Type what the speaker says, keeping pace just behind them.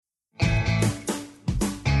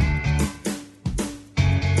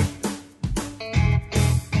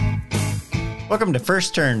Welcome to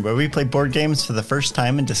First Turn, where we play board games for the first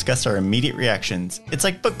time and discuss our immediate reactions. It's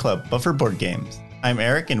like book club, but for board games. I'm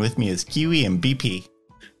Eric, and with me is Kiwi and BP.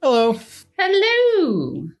 Hello.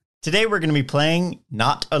 Hello. Today we're going to be playing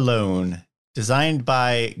Not Alone, designed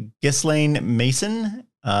by Ghislaine Mason.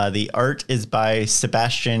 The art is by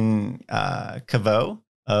Sebastian Caveau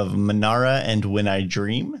of Manara and When I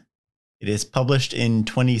Dream. It is published in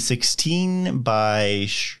 2016 by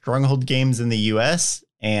Stronghold Games in the US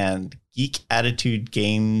and Geek Attitude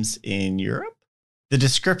Games in Europe. The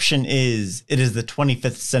description is, it is the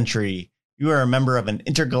 25th century. You are a member of an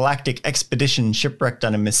intergalactic expedition shipwrecked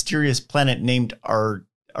on a mysterious planet named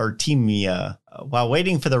Artemia. While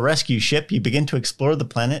waiting for the rescue ship, you begin to explore the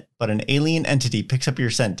planet, but an alien entity picks up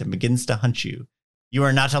your scent and begins to hunt you. You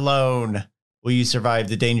are not alone. Will you survive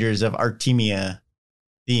the dangers of Artemia?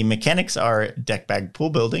 The mechanics are deck bag pool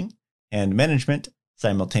building and management,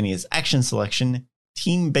 simultaneous action selection,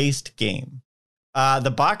 team-based game.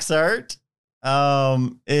 The box art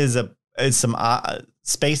is some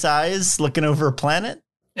space eyes looking over a planet.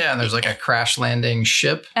 Yeah, and there's like a crash landing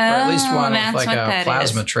ship, or at least one with like a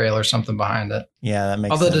plasma trail or something behind it. Yeah, that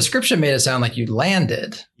makes sense. sense. The description made it sound like you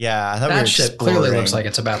landed. Yeah, I thought that ship clearly looks like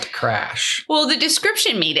it's about to crash. Well, the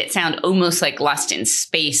description made it sound almost like Lost in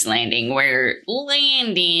Space landing, where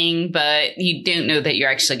landing, but you don't know that you're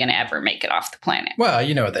actually going to ever make it off the planet. Well,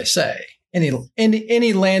 you know what they say.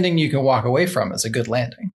 Any landing you can walk away from is a good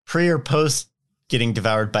landing. Pre or post getting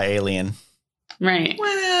devoured by alien. Right.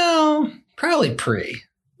 Well, probably pre.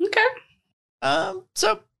 Okay.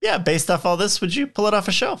 So yeah, based off all this, would you pull it off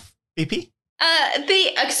a shelf, BP?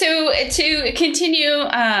 So to continue,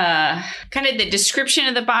 kind of the description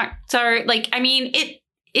of the box art, like, I mean,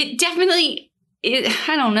 it definitely,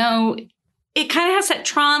 I don't know, it kind of has that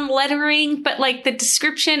Tron lettering, but like the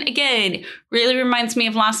description again really reminds me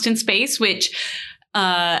of Lost in Space, which,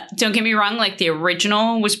 don't get me wrong, like the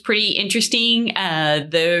original was pretty interesting.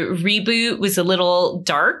 The reboot was a little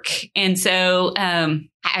dark. And so, I'm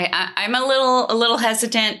a little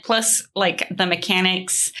hesitant. Plus, like the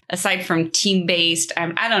mechanics, aside from team based,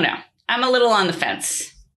 I don't know. I'm a little on the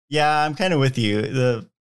fence. Yeah, I'm kind of with you. The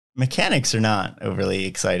mechanics are not overly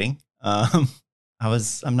exciting.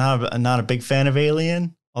 I'm not a big fan of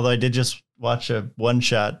Alien, although I did just watch a one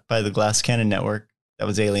shot by the Glass Cannon Network that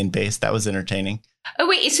was Alien based. That was entertaining. Oh,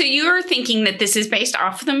 wait. So you're thinking that this is based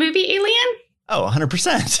off of the movie Alien? Oh,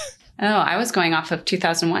 100%. Oh, I was going off of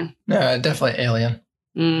 2001. No, definitely Alien.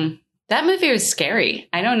 That movie was scary.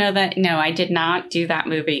 I don't know that. No, I did not do that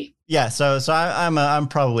movie. Yeah. So I'm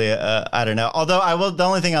probably, I don't know. Although the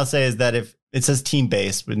only thing I'll say is that if it says team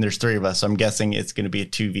based when there's three of us, so I'm guessing it's going to be a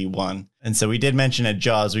 2v1. And so we did mention at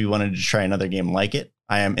Jaws, we wanted to try another game like it.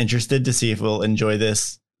 I am interested to see if we'll enjoy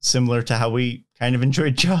this similar to how we kind of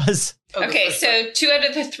enjoyed Jaws. Okay, so 2 out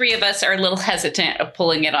of the 3 of us are a little hesitant of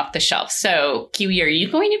pulling it off the shelf. So, Kiwi, are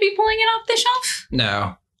you going to be pulling it off the shelf?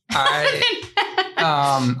 No.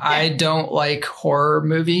 I don't like horror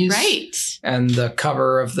movies. Right. And the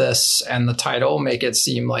cover of this and the title make it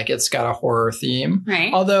seem like it's got a horror theme.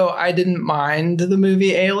 Right. Although I didn't mind the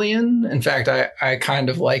movie Alien. In fact, I kind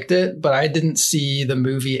of liked it, but I didn't see the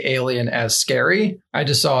movie Alien as scary. I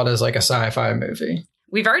just saw it as like a sci-fi movie.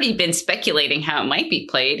 We've already been speculating how it might be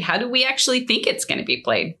played. How do we actually think it's going to be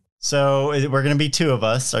played? So we're going to be 2 of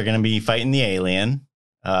us are going to be fighting the alien.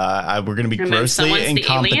 We're going to be grossly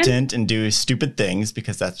incompetent and do stupid things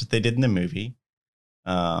because that's what they did in the movie.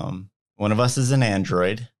 One of us is an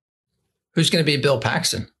android. Who's going to be Bill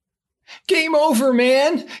Paxton? Game over,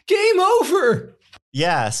 man. Game over.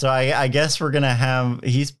 Yeah. So I guess we're going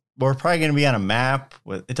to we're probably going to be on a map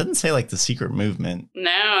with, it doesn't say like the secret movement.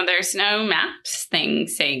 No, there's no maps thing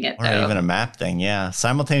saying it, or though. even a map thing. Yeah.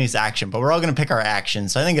 Simultaneous action, but we're all going to pick our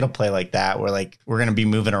actions. So I think it'll play like that. Where like, we're going to be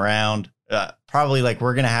moving around. Probably like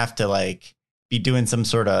we're going to have to like be doing some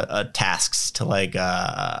sort of tasks to like,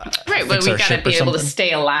 right. But we got to be able to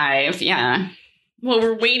stay alive. Yeah. Well,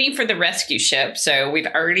 we're waiting for the rescue ship. So we've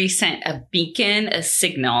already sent a beacon, a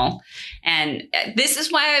signal. And this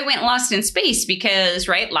is why I went Lost in Space, because,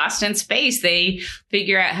 right, Lost in Space, they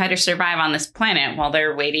figure out how to survive on this planet while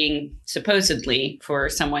they're waiting, supposedly, for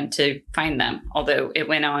someone to find them. Although it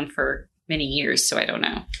went on for many years, so I don't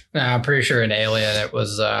know. No, I'm pretty sure in Alien it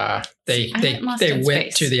was they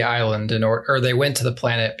went to the island or they went to the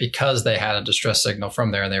planet because they had a distress signal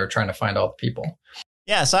from there and they were trying to find all the people.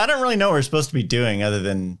 Yeah, so I don't really know what we're supposed to be doing other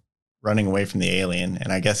than running away from the alien.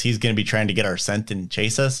 And I guess he's going to be trying to get our scent and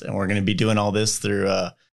chase us. And we're going to be doing all this through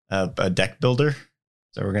a deck builder.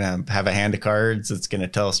 So we're going to have a hand of cards that's going to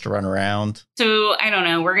tell us to run around. So I don't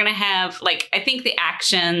know. We're going to have, like, I think the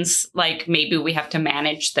actions, like maybe we have to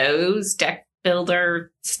manage those deck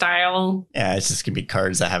builder style. Yeah, it's just going to be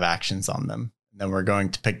cards that have actions on them. And then we're going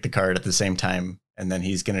to pick the card at the same time, and then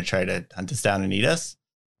he's going to try to hunt us down and eat us.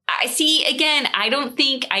 I see, again, I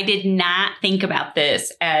did not think about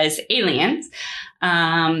this as Aliens,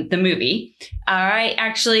 the movie. I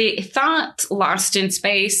actually thought Lost in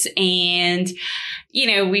Space, and,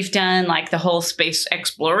 we've done like the whole space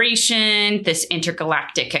exploration, this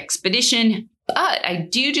intergalactic expedition. But I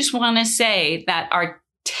do just want to say that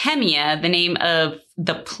Artemia, the name of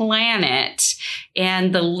the planet,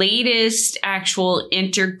 and the latest actual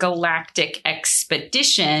intergalactic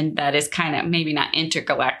expedition that is kind of maybe not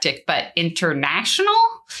intergalactic, but international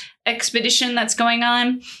expedition that's going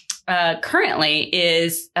on currently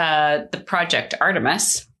is the Project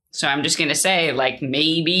Artemis. So I'm just going to say, like,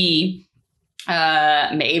 maybe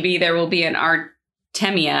there will be an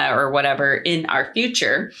Artemia or whatever in our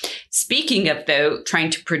future. Speaking of, though, trying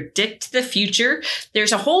to predict the future,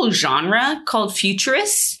 there's a whole genre called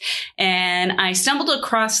futurists. And I stumbled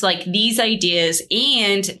across like these ideas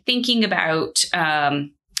and thinking about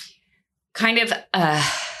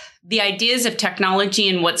the ideas of technology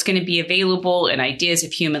and what's going to be available and ideas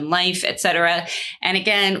of human life, etc. And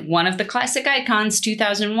again, one of the classic icons,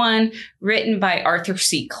 2001, written by Arthur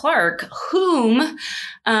C. Clarke, whom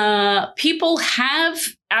people have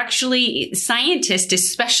actually, scientists,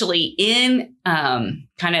 especially in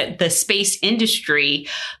kind of the space industry,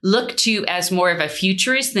 look to as more of a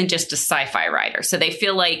futurist than just a sci-fi writer. So they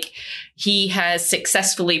feel like he has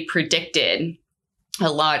successfully predicted a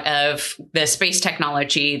lot of the space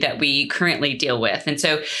technology that we currently deal with. And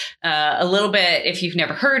so a little bit, if you've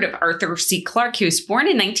never heard of Arthur C. Clarke, he was born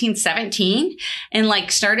in 1917 and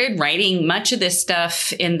like started writing much of this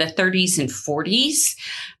stuff in the 30s and 40s.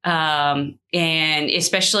 And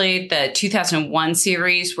especially the 2001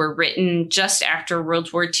 series were written just after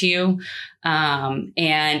World War II.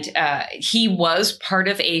 He was part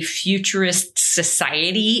of a futurist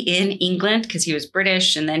society in England because he was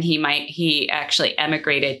British, and then he actually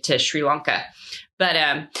emigrated to Sri Lanka.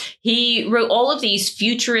 But he wrote all of these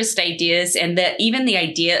futurist ideas, and even the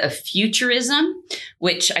idea of futurism,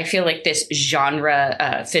 which I feel like this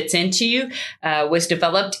genre fits into, was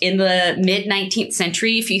developed in the mid-19th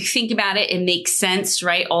century. If you think about it, it makes sense,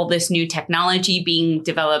 right? All this new technology being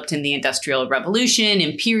developed in the Industrial Revolution,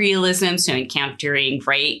 imperialism, so encountering,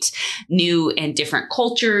 right, new and different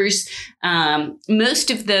cultures.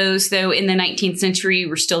 Most of those, though, in the 19th century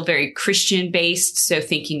were still very Christian-based, so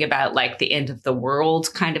thinking about like the end of the world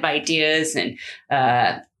kind of ideas and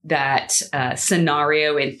that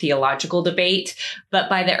scenario in theological debate. But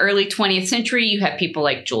by the early 20th century, you have people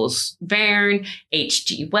like Jules Verne,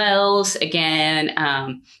 H.G. Wells, again,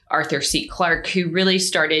 Arthur C. Clarke, who really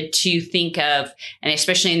started to think of, and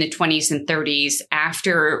especially in the 20s and 30s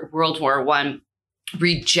after World War I,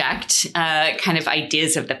 reject kind of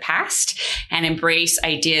ideas of the past and embrace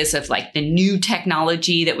ideas of like the new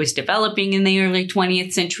technology that was developing in the early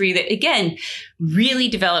 20th century that, again, really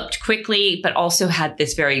developed quickly, but also had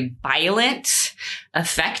this very violent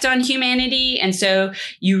effect on humanity. And so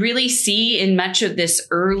you really see in much of this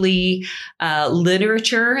early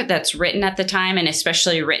literature that's written at the time, and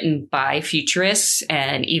especially written by futurists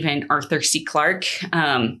and even Arthur C. Clarke,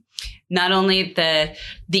 not only the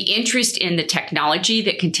interest in the technology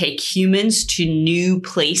that can take humans to new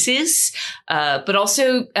places, but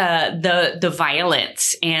also the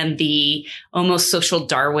violence and the almost social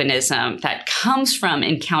Darwinism that comes from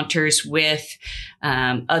encounters with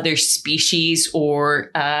other species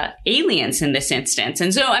or aliens in this instance.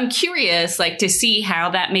 And so I'm curious, like, to see how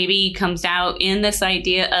that maybe comes out in this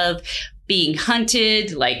idea of being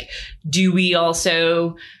hunted. Like, do we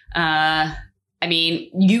also I mean,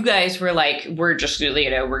 you guys were like, we're just,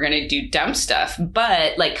 we're going to do dumb stuff.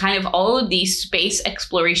 But like kind of all of these space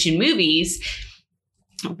exploration movies,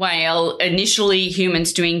 while initially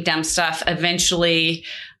humans doing dumb stuff, eventually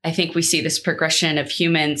I think we see this progression of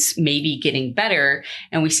humans maybe getting better.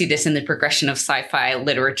 And we see this in the progression of sci-fi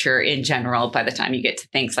literature in general by the time you get to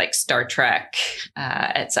things like Star Trek,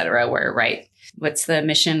 et cetera, where, right, what's the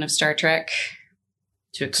mission of Star Trek?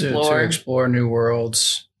 To explore new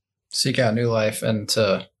worlds, seek out new life, and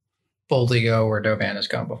to boldly go where no man has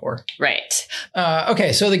gone before. Right.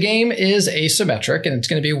 Okay, so the game is asymmetric, and it's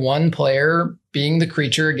going to be one player being the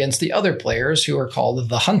creature against the other players, who are called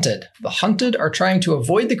the hunted. The hunted are trying to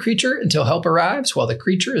avoid the creature until help arrives, while the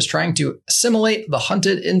creature is trying to assimilate the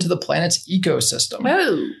hunted into the planet's ecosystem.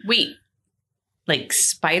 Oh, wait. Like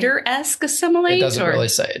spider-esque assimilate? It doesn't really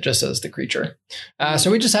say. It just says the creature. So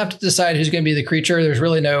we just have to decide who's going to be the creature. There's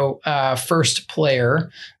really no first player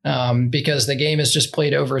because the game is just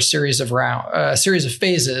played over a series of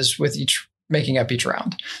phases, with each making up each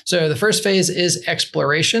round. So the first phase is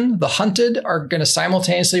exploration. The hunted are going to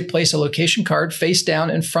simultaneously place a location card face down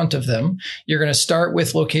in front of them. You're going to start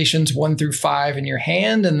with locations 1 through 5 in your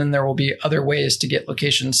hand, and then there will be other ways to get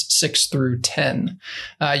locations 6 through 10.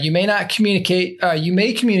 You may not communicate. You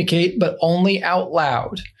may communicate, but only out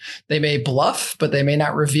loud. They may bluff, but they may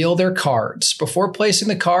not reveal their cards. Before placing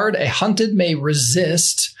the card, a hunted may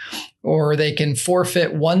resist, or they can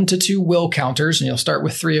forfeit 1 to 2 will counters, and you'll start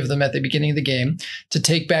with 3 of them at the beginning of the game, to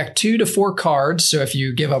take back 2 to 4 cards. So if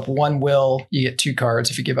you give up 1 will, you get 2 cards.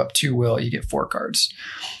 If you give up 2 will, you get 4 cards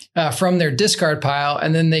from their discard pile.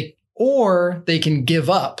 And then they can give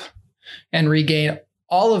up and regain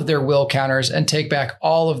all of their will counters and take back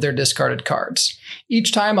all of their discarded cards.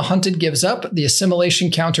 Each time a hunted gives up, the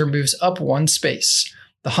assimilation counter moves up 1 space.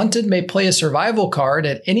 The hunted may play a survival card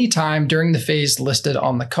at any time during the phase listed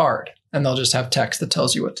on the card, and they'll just have text that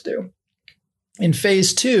tells you what to do. In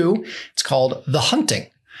phase 2, it's called the hunting.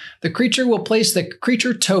 The creature will place the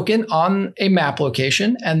creature token on a map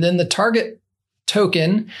location, and then the target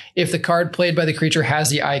token if the card played by the creature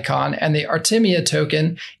has the icon, and the Artemia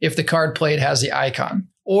token if the card played has the icon,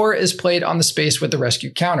 or is played on the space with the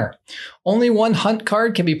rescue counter. Only 1 hunt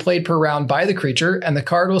card can be played per round by the creature, and the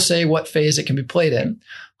card will say what phase it can be played in.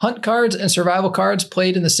 Hunt cards and survival cards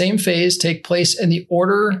played in the same phase take place in the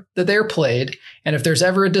order that they're played, and if there's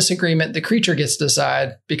ever a disagreement, the creature gets to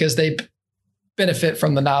decide because they benefit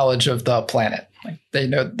from the knowledge of the planet. Like they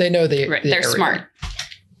know the Right, the they're area. smart.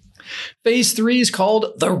 Phase 3 is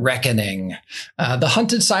called The Reckoning. The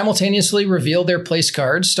hunted simultaneously reveal their place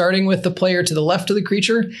cards, starting with the player to the left of the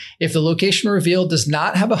creature. If the location revealed does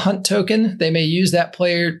not have a hunt token, they may use that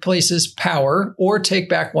player place's power or take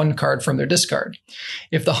back 1 card from their discard.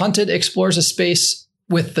 If the hunted explores a space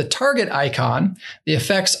with the target icon, the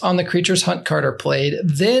effects on the creature's hunt card are played.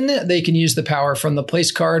 Then they can use the power from the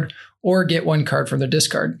place card or get 1 card from their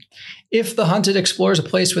discard. If the hunted explores a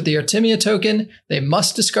place with the Artemia token, they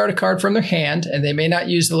must discard a card from their hand, and they may not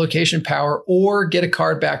use the location power or get a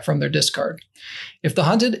card back from their discard. If the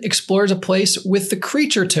hunted explores a place with the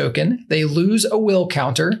creature token, they lose a will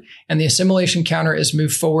counter, and the assimilation counter is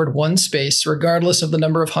moved forward 1 space, regardless of the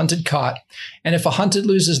number of hunted caught. And if a hunted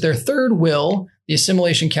loses their 3rd will, the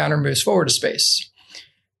assimilation counter moves forward a space.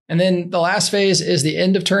 And then the last phase is the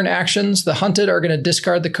end of turn actions. The hunted are going to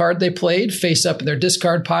discard the card they played face up in their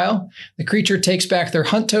discard pile. The creature takes back their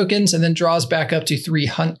hunt tokens and then draws back up to 3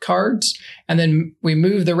 hunt cards. And then we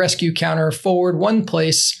move the rescue counter forward 1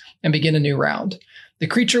 place and begin a new round. The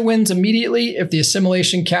creature wins immediately if the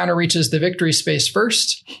assimilation counter reaches the victory space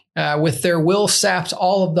first. With their will sapped,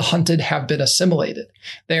 all of the hunted have been assimilated.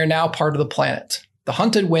 They are now part of the planet. The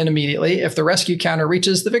hunted win immediately if the rescue counter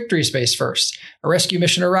reaches the victory space first. A rescue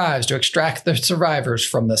mission arrives to extract the survivors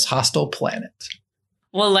from this hostile planet.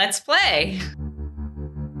 Well, let's play.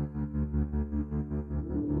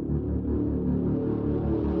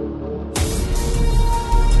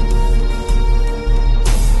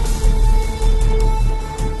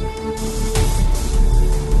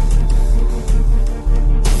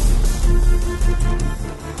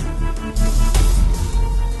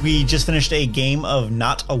 We just finished a game of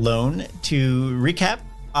Not Alone. To recap,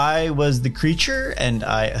 I was the creature and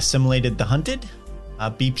I assimilated the hunted.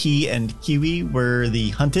 BP and Kiwi were the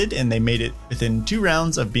hunted and they made it within 2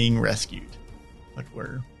 rounds of being rescued. But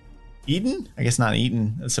were eaten? I guess not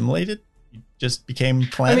eaten, assimilated. You just became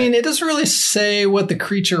planet. I mean, it doesn't really say what the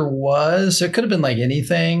creature was. It could have been like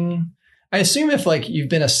anything. I assume if like you've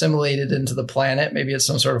been assimilated into the planet, maybe it's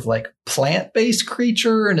some sort of like plant-based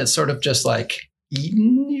creature and it's sort of just like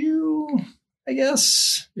eaten you, I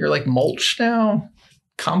guess. You're like mulch now.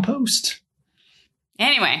 Compost.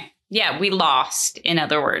 Anyway, yeah, we lost, in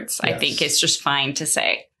other words. Yes. I think it's just fine to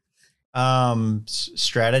say.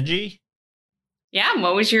 Strategy? Yeah,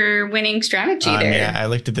 what was your winning strategy there? Yeah, I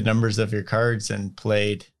looked at the numbers of your cards and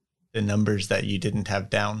played the numbers that you didn't have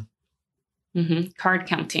down. Card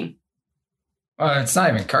counting. It's not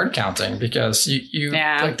even card counting because you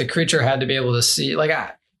like the creature had to be able to see like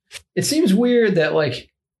it seems weird that like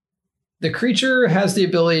the creature has the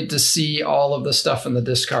ability to see all of the stuff in the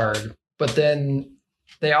discard, but then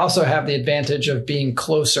they also have the advantage of being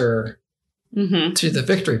closer to the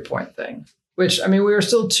victory point thing, which I mean, we were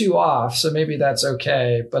still 2 off. So maybe that's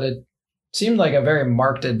okay, but it seemed like a very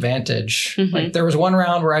marked advantage. Like there was 1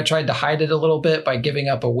 round where I tried to hide it a little bit by giving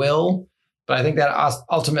up a will, but I think that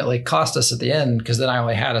ultimately cost us at the end because then I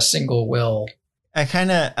only had a single will. I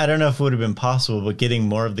don't know if it would have been possible, but getting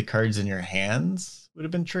more of the cards in your hands would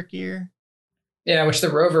have been trickier. Yeah, which the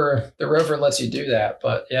rover lets you do that,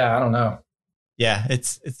 but yeah, I don't know. Yeah, it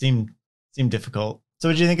seemed difficult. So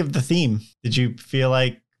what did you think of the theme? Did you feel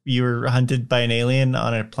like you were hunted by an alien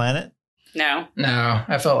on a planet? No. No,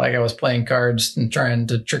 I felt like I was playing cards and trying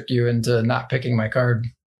to trick you into not picking my card.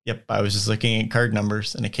 Yep, I was just looking at card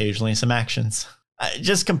numbers and occasionally some actions.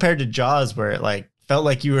 Just compared to Jaws, where it like felt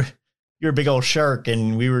like you're a big old shark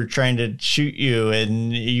and we were trying to shoot you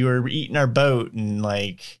and you were eating our boat, and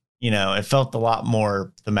like, you know, it felt a lot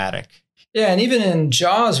more thematic. Yeah, and even in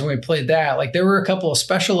Jaws, when we played that, like there were a couple of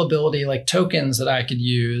special ability like tokens that I could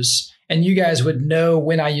use, and you guys would know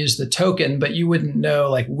when I used the token, but you wouldn't know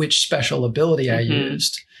like which special ability I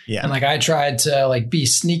used. Yeah. And like I tried to like be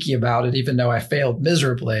sneaky about it, even though I failed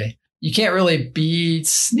miserably. You can't really be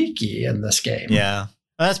sneaky in this game. Yeah.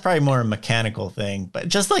 Well, that's probably more a mechanical thing, but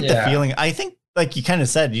just like the feeling, I think like you kind of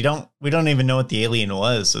said, we don't even know what the alien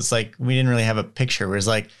was. So it's like, we didn't really have a picture. Whereas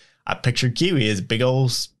like I pictured Kiwi as a big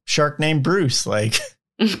old shark named Bruce. Like,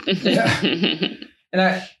 yeah.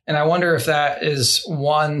 And I wonder if that is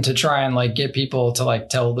one to try and like get people to like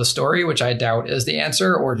tell the story, which I doubt is the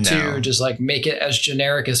answer, or two, just like make it as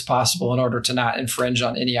generic as possible in order to not infringe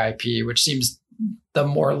on any IP, which seems the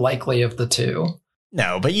more likely of the two.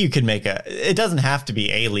 No, but you could make it doesn't have to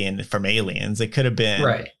be Alien from Aliens. It could have been,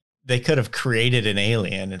 right. They could have created an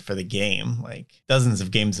alien for the game. Like dozens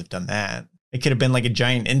of games have done that. It could have been like a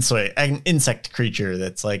giant insect creature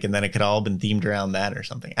that's like, and then it could all been themed around that or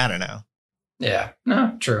something. I don't know. Yeah,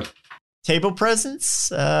 no, true. Table presence,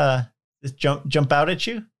 just jump out at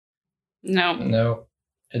you? No,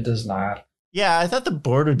 it does not. Yeah, I thought the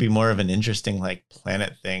board would be more of an interesting like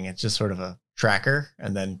planet thing. It's just sort of a tracker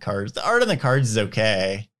and then cards. The art on the cards is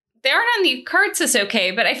okay. The art on the cards is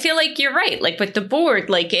okay, but I feel like you're right. Like with the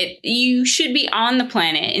board, like you should be on the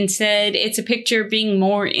planet. Instead, it's a picture being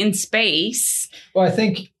more in space. Well, I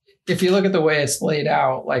think if you look at the way it's laid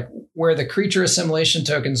out, like where the creature assimilation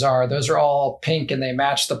tokens are, those are all pink and they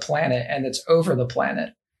match the planet and it's over the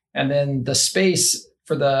planet. And then the space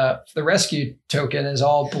for the rescue token is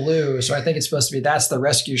all blue. So I think it's supposed to be, that's the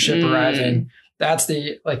rescue ship arriving. That's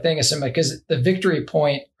the like thing assimilated, because the victory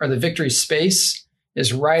point or the victory space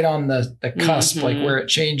is right on the cusp, like where it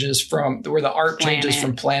changes from, where the art changes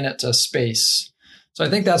from planet to space. So I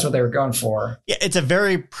think that's what they were going for. Yeah, it's a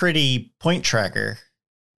very pretty point tracker,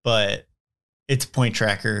 but it's a point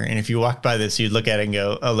tracker. And if you walk by this, you'd look at it and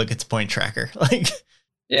go, oh, look, it's a point tracker. Like,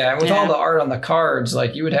 yeah, with all the art on the cards,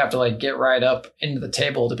 like you would have to like get right up into the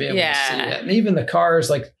table to be able to see it. And even the cards,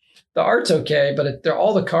 like the art's okay, but they're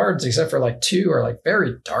all the cards except for like two are like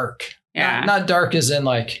very dark. Yeah. Not dark as in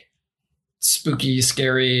like spooky,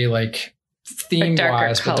 scary, like theme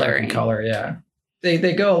wise, but dark in color. Yeah.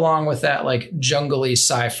 They go along with that like jungly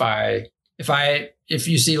sci-fi. If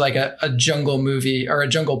you see like a jungle movie or a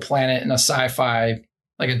jungle planet in a sci-fi,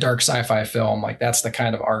 like a dark sci-fi film, like that's the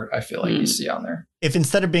kind of art I feel like you see on there. If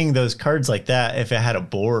instead of being those cards like that, if it had a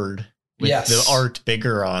board with the art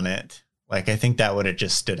bigger on it, like I think that would have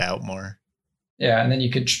just stood out more. Yeah, and then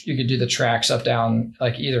you could do the tracks up, down,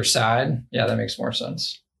 like either side. Yeah, that makes more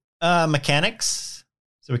sense. Mechanics.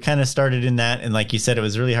 So we kind of started in that, and like you said, it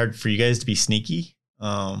was really hard for you guys to be sneaky.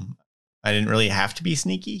 I didn't really have to be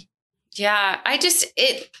sneaky. Yeah,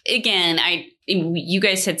 you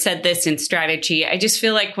guys had said this in strategy. I just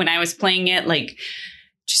feel like when I was playing it, like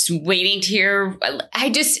just waiting to hear, I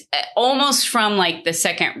just almost from like the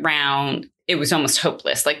second round, it was almost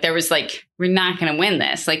hopeless. Like there was like, we're not going to win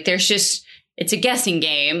this. Like it's a guessing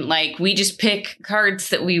game. Like we just pick cards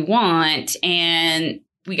that we want and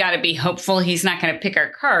we got to be hopeful he's not going to pick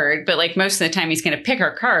our card. But like most of the time he's going to pick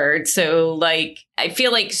our card. So like, I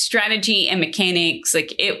feel like strategy and mechanics,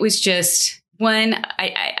 like it was just one,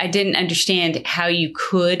 I didn't understand how you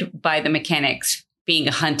could, by the mechanics being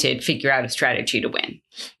hunted, figure out a strategy to win.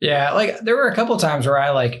 Yeah. Like there were a couple of times where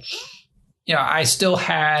I like, you know, I still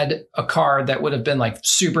had a card that would have been like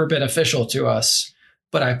super beneficial to us,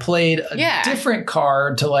 but I played a different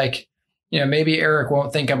card to like, you know, maybe Eric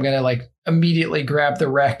won't think I'm going to like immediately grab the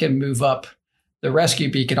wreck and move up the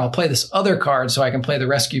rescue beacon. I'll play this other card so I can play the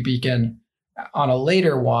rescue beacon on a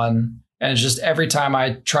later one. And it's just every time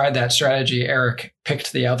I tried that strategy, Eric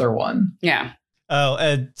picked the other one. Yeah. Oh,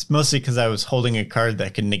 it's mostly because I was holding a card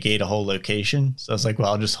that can negate a whole location. So I was like, well,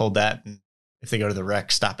 I'll just hold that. And if they go to the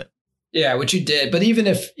wreck, stop it. Yeah, which you did. But even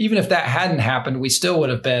if that hadn't happened, we still would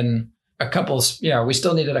have been we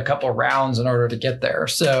still needed a couple rounds in order to get there.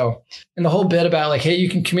 So, and the whole bit about like, hey, you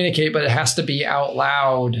can communicate, but it has to be out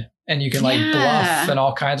loud and you can like bluff and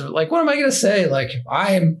all kinds of like, what am I going to say? Like,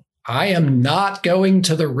 I am not going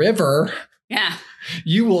to the river. Yeah.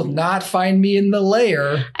 You will not find me in the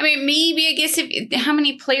lair. I mean, maybe, I guess, how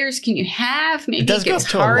many players can you have? Maybe it does go up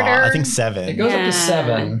to harder. A lot. I think 7. It goes up to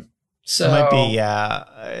 7. So it might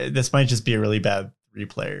be, this might just be a really bad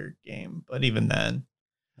 3-player game. But even then,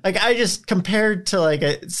 Like I just compared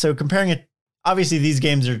to comparing it. Obviously, these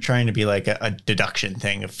games are trying to be like a deduction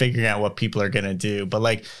thing of figuring out what people are going to do. But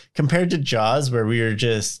like compared to Jaws, where we were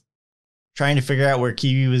just trying to figure out where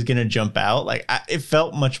Kiwi was going to jump out, like it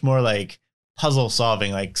felt much more like puzzle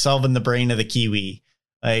solving, like solving the brain of the Kiwi,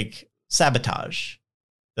 like Sabotage,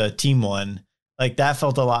 the team one. Like that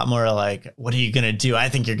felt a lot more like, what are you going to do? I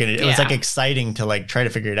think you're going to, it was like exciting to like try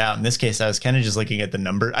to figure it out. In this case, I was kind of just looking at the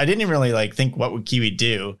number. I didn't even really like think what would Kiwi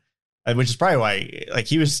do, which is probably why like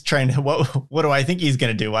he was trying to, what do I think he's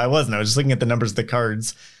going to do? Well, I wasn't. I was just looking at the numbers of the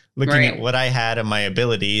cards, looking at what I had and my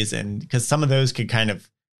abilities. And because some of those could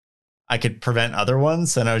I could prevent other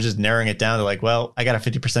ones. And I was just narrowing it down to like, well, I got a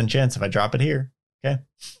 50% chance if I drop it here. Okay.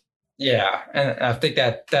 Yeah. And I think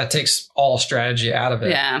that takes all strategy out of it.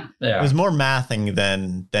 Yeah. It was more mathing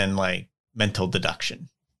than like mental deduction.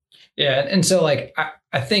 Yeah. And so like,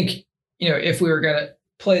 I think, if we were going to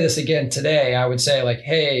play this again today, I would say like,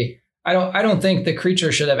 hey, I don't think the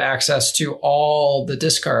creature should have access to all the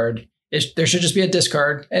discard. There should just be a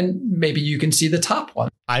discard, and maybe you can see the top one.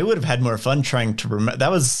 I would have had more fun trying to remember. That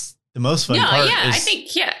was the most fun part. Yeah, I think,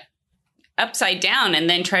 upside down and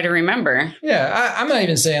then try to remember. Yeah, I'm not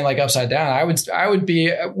even saying like upside down. I would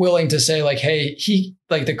be willing to say like, hey,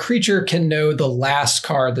 the creature can know the last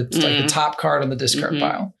card that's like the top card on the discard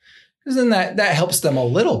pile. Because then that helps them a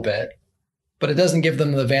little bit. But it doesn't give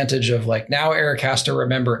them the advantage of like, now Eric has to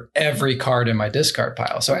remember every card in my discard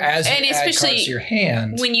pile. So as you add cards to your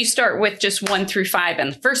hand, when you start with just 1 through 5 in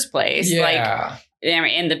the first place, like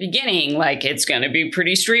in the beginning, like it's going to be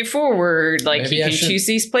pretty straightforward. Like maybe you can choose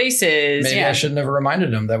these places. Maybe I shouldn't have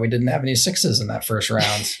reminded him that we didn't have any 6s in that first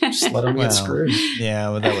round. Just let him get screwed.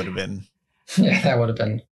 Yeah, well, that would have been. Yeah, that would have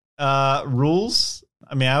been. Rules.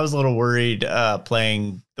 I mean, I was a little worried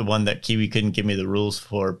playing the one that Kiwi couldn't give me the rules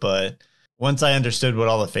for, but once I understood what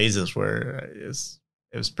all the phases were, it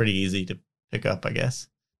was pretty easy to pick up, I guess.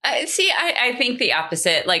 I think the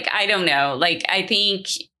opposite. Like, I don't know. Like, I think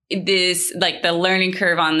this, like the learning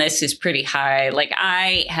curve on this is pretty high. Like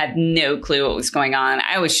I had no clue what was going on.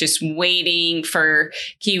 I was just waiting for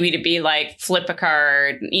Kiwi to be like, flip a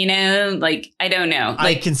card, like, I don't know.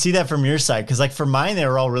 Like, I can see that from your side. Cause like for mine, they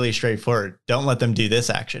were all really straightforward. Don't let them do this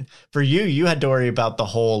action. For you had to worry about the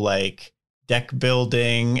whole like deck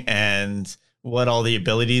building and what all the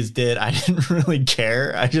abilities did. I didn't really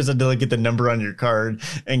care. I just had to look at the number on your card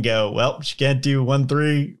and go, well, she can't do 1,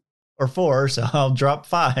 3, or 4, so I'll drop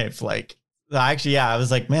 5. Like, actually, I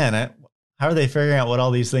was like, man, how are they figuring out what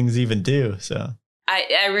all these things even do? So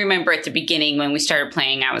I remember at the beginning when we started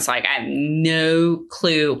playing, I was like, I have no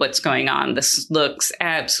clue what's going on. This looks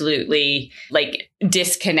absolutely like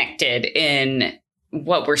disconnected in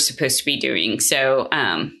what we're supposed to be doing. So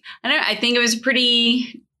I think it was a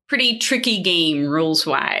pretty tricky game rules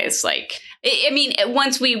wise. Like, I mean,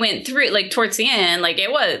 once we went through, like towards the end, like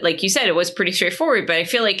it was, like you said, it was pretty straightforward. But I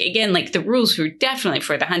feel like, again, like the rules were definitely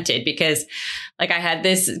for the hunted, because like I had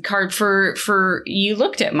this card for you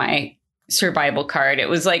looked at my survival card. It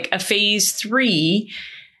was like a phase 3,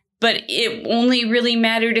 but it only really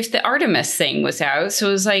mattered if the Artemis thing was out. So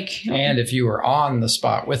it was like, and if you were on the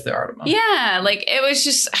spot with the Artemis. Yeah, like it was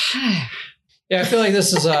just. Yeah, I feel like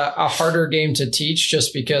this is a harder game to teach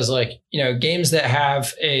just because, like, games that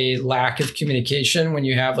have a lack of communication, when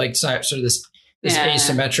you have like sort of this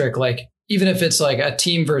asymmetric, like, even if it's like a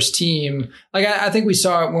team versus team, like I think we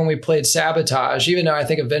saw it when we played Sabotage, even though I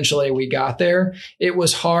think eventually we got there, it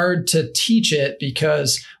was hard to teach it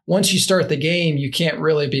because once you start the game, you can't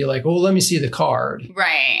really be like, oh, let me see the card.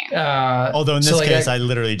 Right. Although in this case, I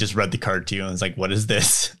literally just read the card to you and was like, what is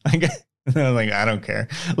this? And I'm like, I don't care.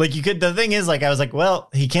 Like the thing is, like, I was like, well,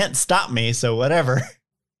 he can't stop me, so whatever.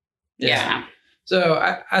 Yeah. So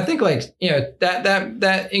I think like,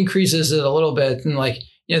 that increases it a little bit. And like,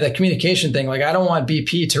 that communication thing, like I don't want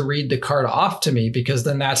BP to read the card off to me because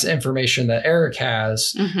then that's information that Eric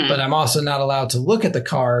has, but I'm also not allowed to look at the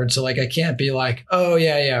card. So like, I can't be like, oh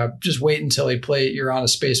yeah, just wait until you're on a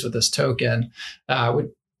space with this token.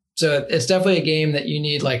 So it's definitely a game that you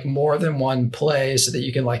need like more than one play so that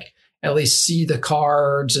you can like at least see the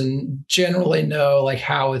cards and generally know like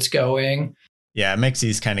how it's going. Yeah, it makes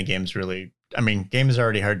these kind of games really, I mean, games are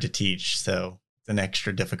already hard to teach, so it's an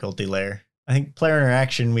extra difficulty layer. I think player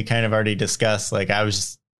interaction, we kind of already discussed. Like I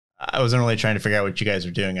wasn't really trying to figure out what you guys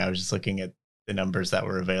were doing. I was just looking at the numbers that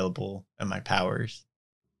were available and my powers.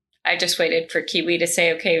 I just waited for Kiwi to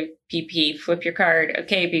say, okay, BP, flip your card.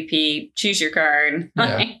 Okay, BP, choose your card.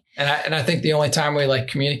 Yeah. And I think the only time we like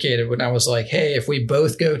communicated when I was like, hey, if we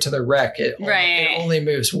both go to the wreck, it only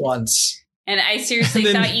moves once. And I seriously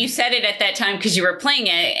And then- thought you said it at that time because you were playing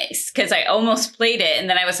it, because I almost played it. And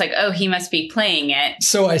then I was like, oh, he must be playing it.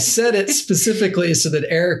 So I said it specifically so that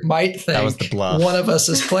Eric might That was think the bluff. one of us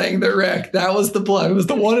is playing the wreck. That was the bluff. It was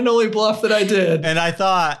the one and only bluff that I did. And I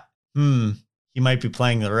thought, he might be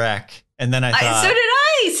playing the wreck. And then I thought, So did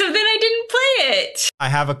I. So then I didn't play it. I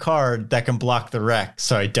have a card that can block the wreck,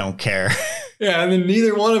 so I don't care. Yeah, and then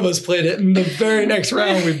neither one of us played it. And the very next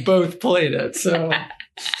round, we both played it. So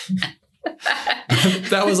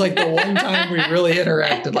that was like the one time we really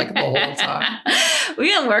interacted like the whole time. We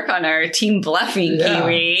gotta work on our team bluffing, Yeah,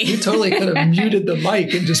 Kiwi. you totally could have muted the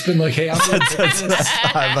mic and just been like, hey, I'm going to That's what I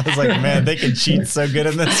thought. I was like, man, they can cheat so good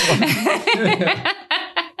in this one.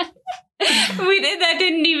 That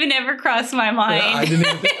didn't even ever cross my mind. I didn't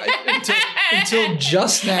even until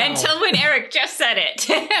just now. Until when Eric just said it.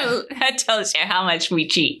 That tells you how much we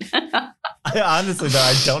cheat. Honestly, though,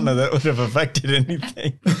 I don't know that would have affected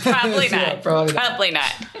anything. Probably not. Yeah, probably not. Probably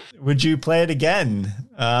not. Would you play it again?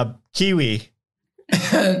 Kiwi.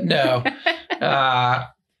 No.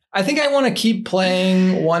 I think I want to keep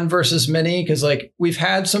playing one versus many because like we've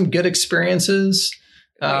had some good experiences.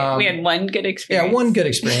 We had one good experience. Yeah, one good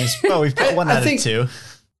experience. Oh, we've got one I out think- of two.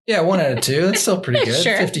 Yeah, 1 out of 2. That's still pretty good.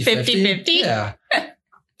 Sure. 50-50. 50-50. Yeah.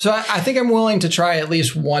 So I think I'm willing to try at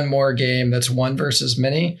least one more game that's one versus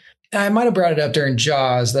many. I might have brought it up during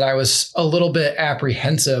Jaws that I was a little bit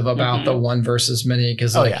apprehensive about the one versus many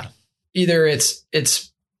because Oh, like yeah. either it's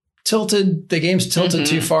tilted, the game's tilted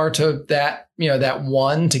too far to that, that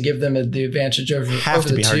one to give them the advantage over Have to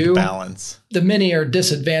the be hard to two. balance. The many are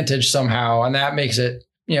disadvantaged somehow, and that makes it,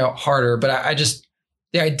 harder. But I just,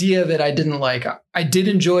 the idea that I didn't like, I did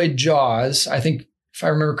enjoy Jaws. I think if I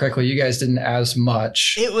remember correctly, you guys didn't as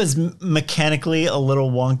much. It was mechanically a little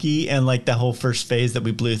wonky, and like the whole first phase that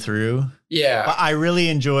we blew through. Yeah. But I really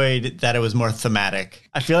enjoyed that it was more thematic.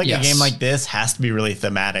 I feel like Yes. a game like this has to be really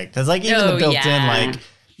thematic. Because like even Oh, the built-in, yeah. like,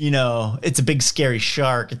 it's a big scary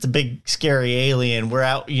shark. It's a big scary alien. We're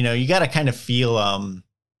out, you got to kind of feel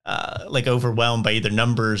like overwhelmed by either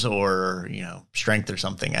numbers or, strength or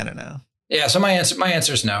something. I don't know. Yeah. So my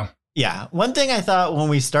answer is no. Yeah. One thing I thought when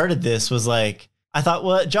we started this was like, I thought,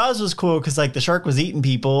 well, Jaws was cool because like the shark was eating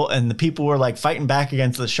people and the people were like fighting back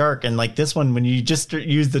against the shark. And like this one, when you just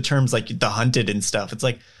use the terms like the hunted and stuff, it's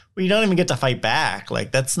like, well, you don't even get to fight back.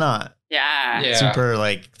 Like that's not Yeah. super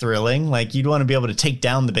like thrilling. Like you'd want to be able to take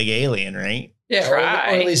down the big alien, right? Yeah. Or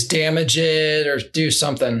Try. at least damage it or do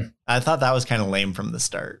something. I thought that was kind of lame from the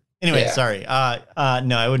start. Anyway, Yeah. sorry.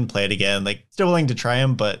 No, I wouldn't play it again. Like still willing to try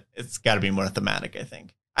them, but it's got to be more thematic, I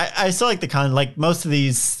think. I still like like most of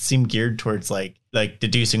these seem geared towards like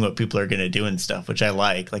deducing what people are going to do and stuff, which I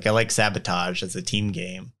like. Like I like Sabotage as a team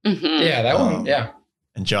game Mhm. Yeah. That one. Um, Yeah.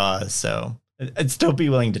 and Jaws. So I'd still be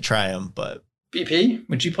willing to try them, but BP,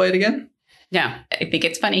 would you play it again? No, I think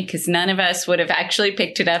it's funny because none of us would have actually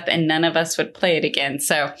picked it up and none of us would play it again.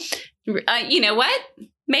 So, you know what?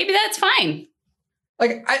 Maybe that's fine.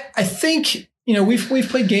 Like I think we've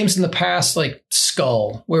played games in the past like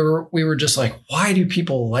Skull where we were just like, why do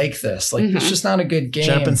people like this? Like it's just not a good game.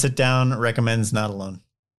 Shut Up and Sit Down recommends Not Alone.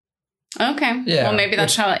 Okay. Yeah, Well, maybe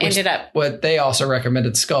that's how it ended up. But they also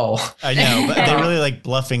recommended Skull. I know, but they really like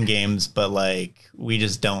bluffing games, but like we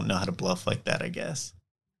just don't know how to bluff like that, I guess.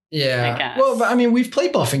 Yeah. I guess. Well, but I mean, we've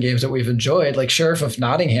played bluffing games that we've enjoyed, like Sheriff of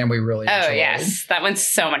Nottingham. We really Oh, enjoyed. yes. That one's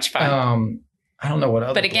so much fun. I don't know what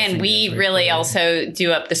other. But again, bluffing we games really played. also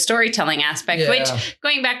do up the storytelling aspect, Yeah. which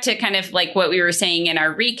going back to kind of like what we were saying in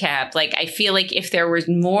our recap, like I feel like if there was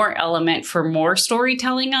more element for more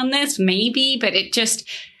storytelling on this, maybe, but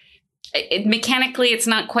mechanically, it's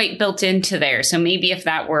not quite built into there. So maybe if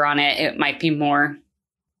that were on it, it might be more.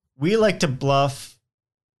 We like to bluff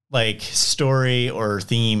like story or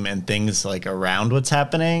theme and things like around what's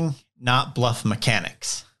happening, not bluff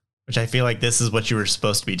mechanics, which I feel like this is what you were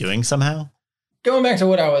supposed to be doing somehow. Going back to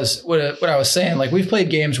what I was saying, like we've played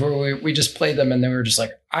games where we just played them and then we were just like,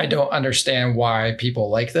 I don't understand why people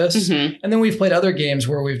like this. Mhm. And then we've played other games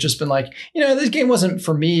where we've just been like, this game wasn't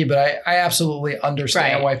for me, but I absolutely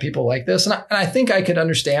understand Right. why people like this. And I think I could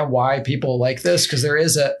understand why people like this because there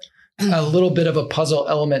is a little bit of a puzzle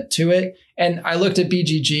element to it. And I looked at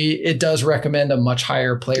BGG. It does recommend a much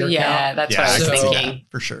higher player Yeah, count. that's what I was I could see thinking.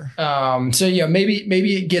 for sure. So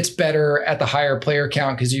maybe it gets better at the higher player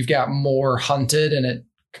count because you've got more hunted and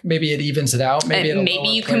maybe it evens it out. Maybe And maybe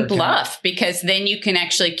you can bluff because then you can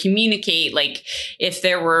actually communicate. Like if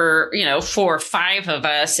there were, 4 or 5 of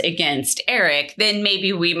us against Eric, then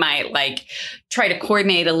maybe we might like try to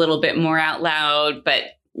coordinate a little bit more out loud, but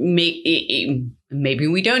maybe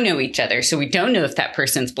we don't know each other, so we don't know if that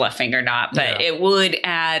person's bluffing or not. But it would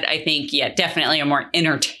add, I think, definitely a more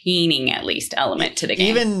entertaining, at least, element to the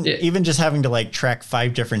game. Even just having to like track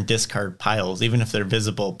 5 different discard piles, even if they're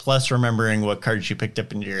visible, plus remembering what cards you picked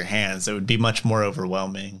up into your hands, it would be much more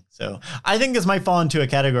overwhelming. So I think this might fall into a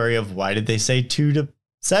category of why did they say 2 to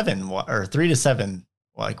 7 or 3 to 7?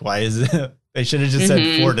 Like, why is it? They should have just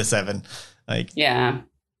said 4 to 7. Like,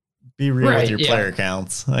 be real with your player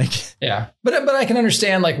counts. Like, but I can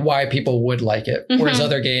understand like why people would like it, whereas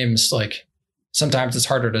other games, like, sometimes it's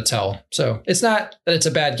harder to tell. So it's not that it's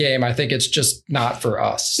a bad game. I think it's just not for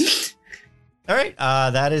us. All right,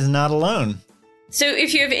 that is Not Alone. So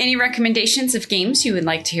if you have any recommendations of games you would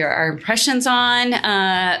like to hear our impressions on,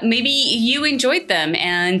 maybe you enjoyed them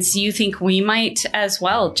and you think we might as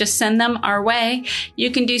well, just send them our way.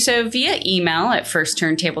 You can do so via email at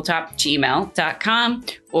firstturntabletop@gmail.com,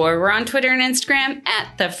 or we're on Twitter and Instagram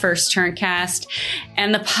at the First Turncast.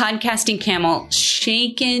 And the podcasting camel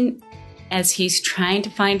shaken as he's trying to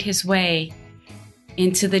find his way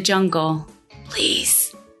into the jungle.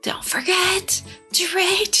 Please don't forget to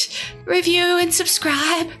rate, review, and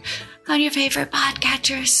subscribe on your favorite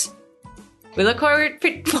podcatchers. We look forward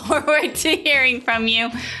to hearing from you.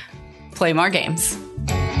 Play more games.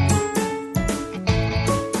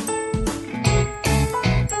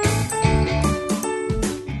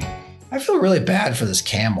 I feel really bad for this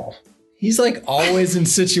camel. He's like always in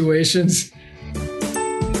situations.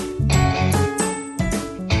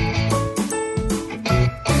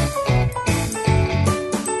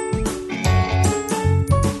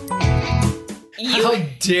 How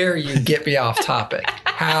dare you get me off topic?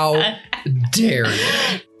 How dare you?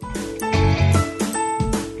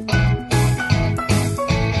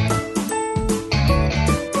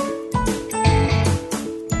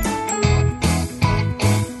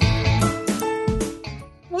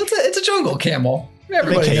 Well, it's a jungle camel.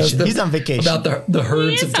 Everybody knows He's on vacation. About the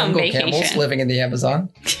herds of jungle camels living in the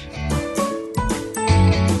Amazon.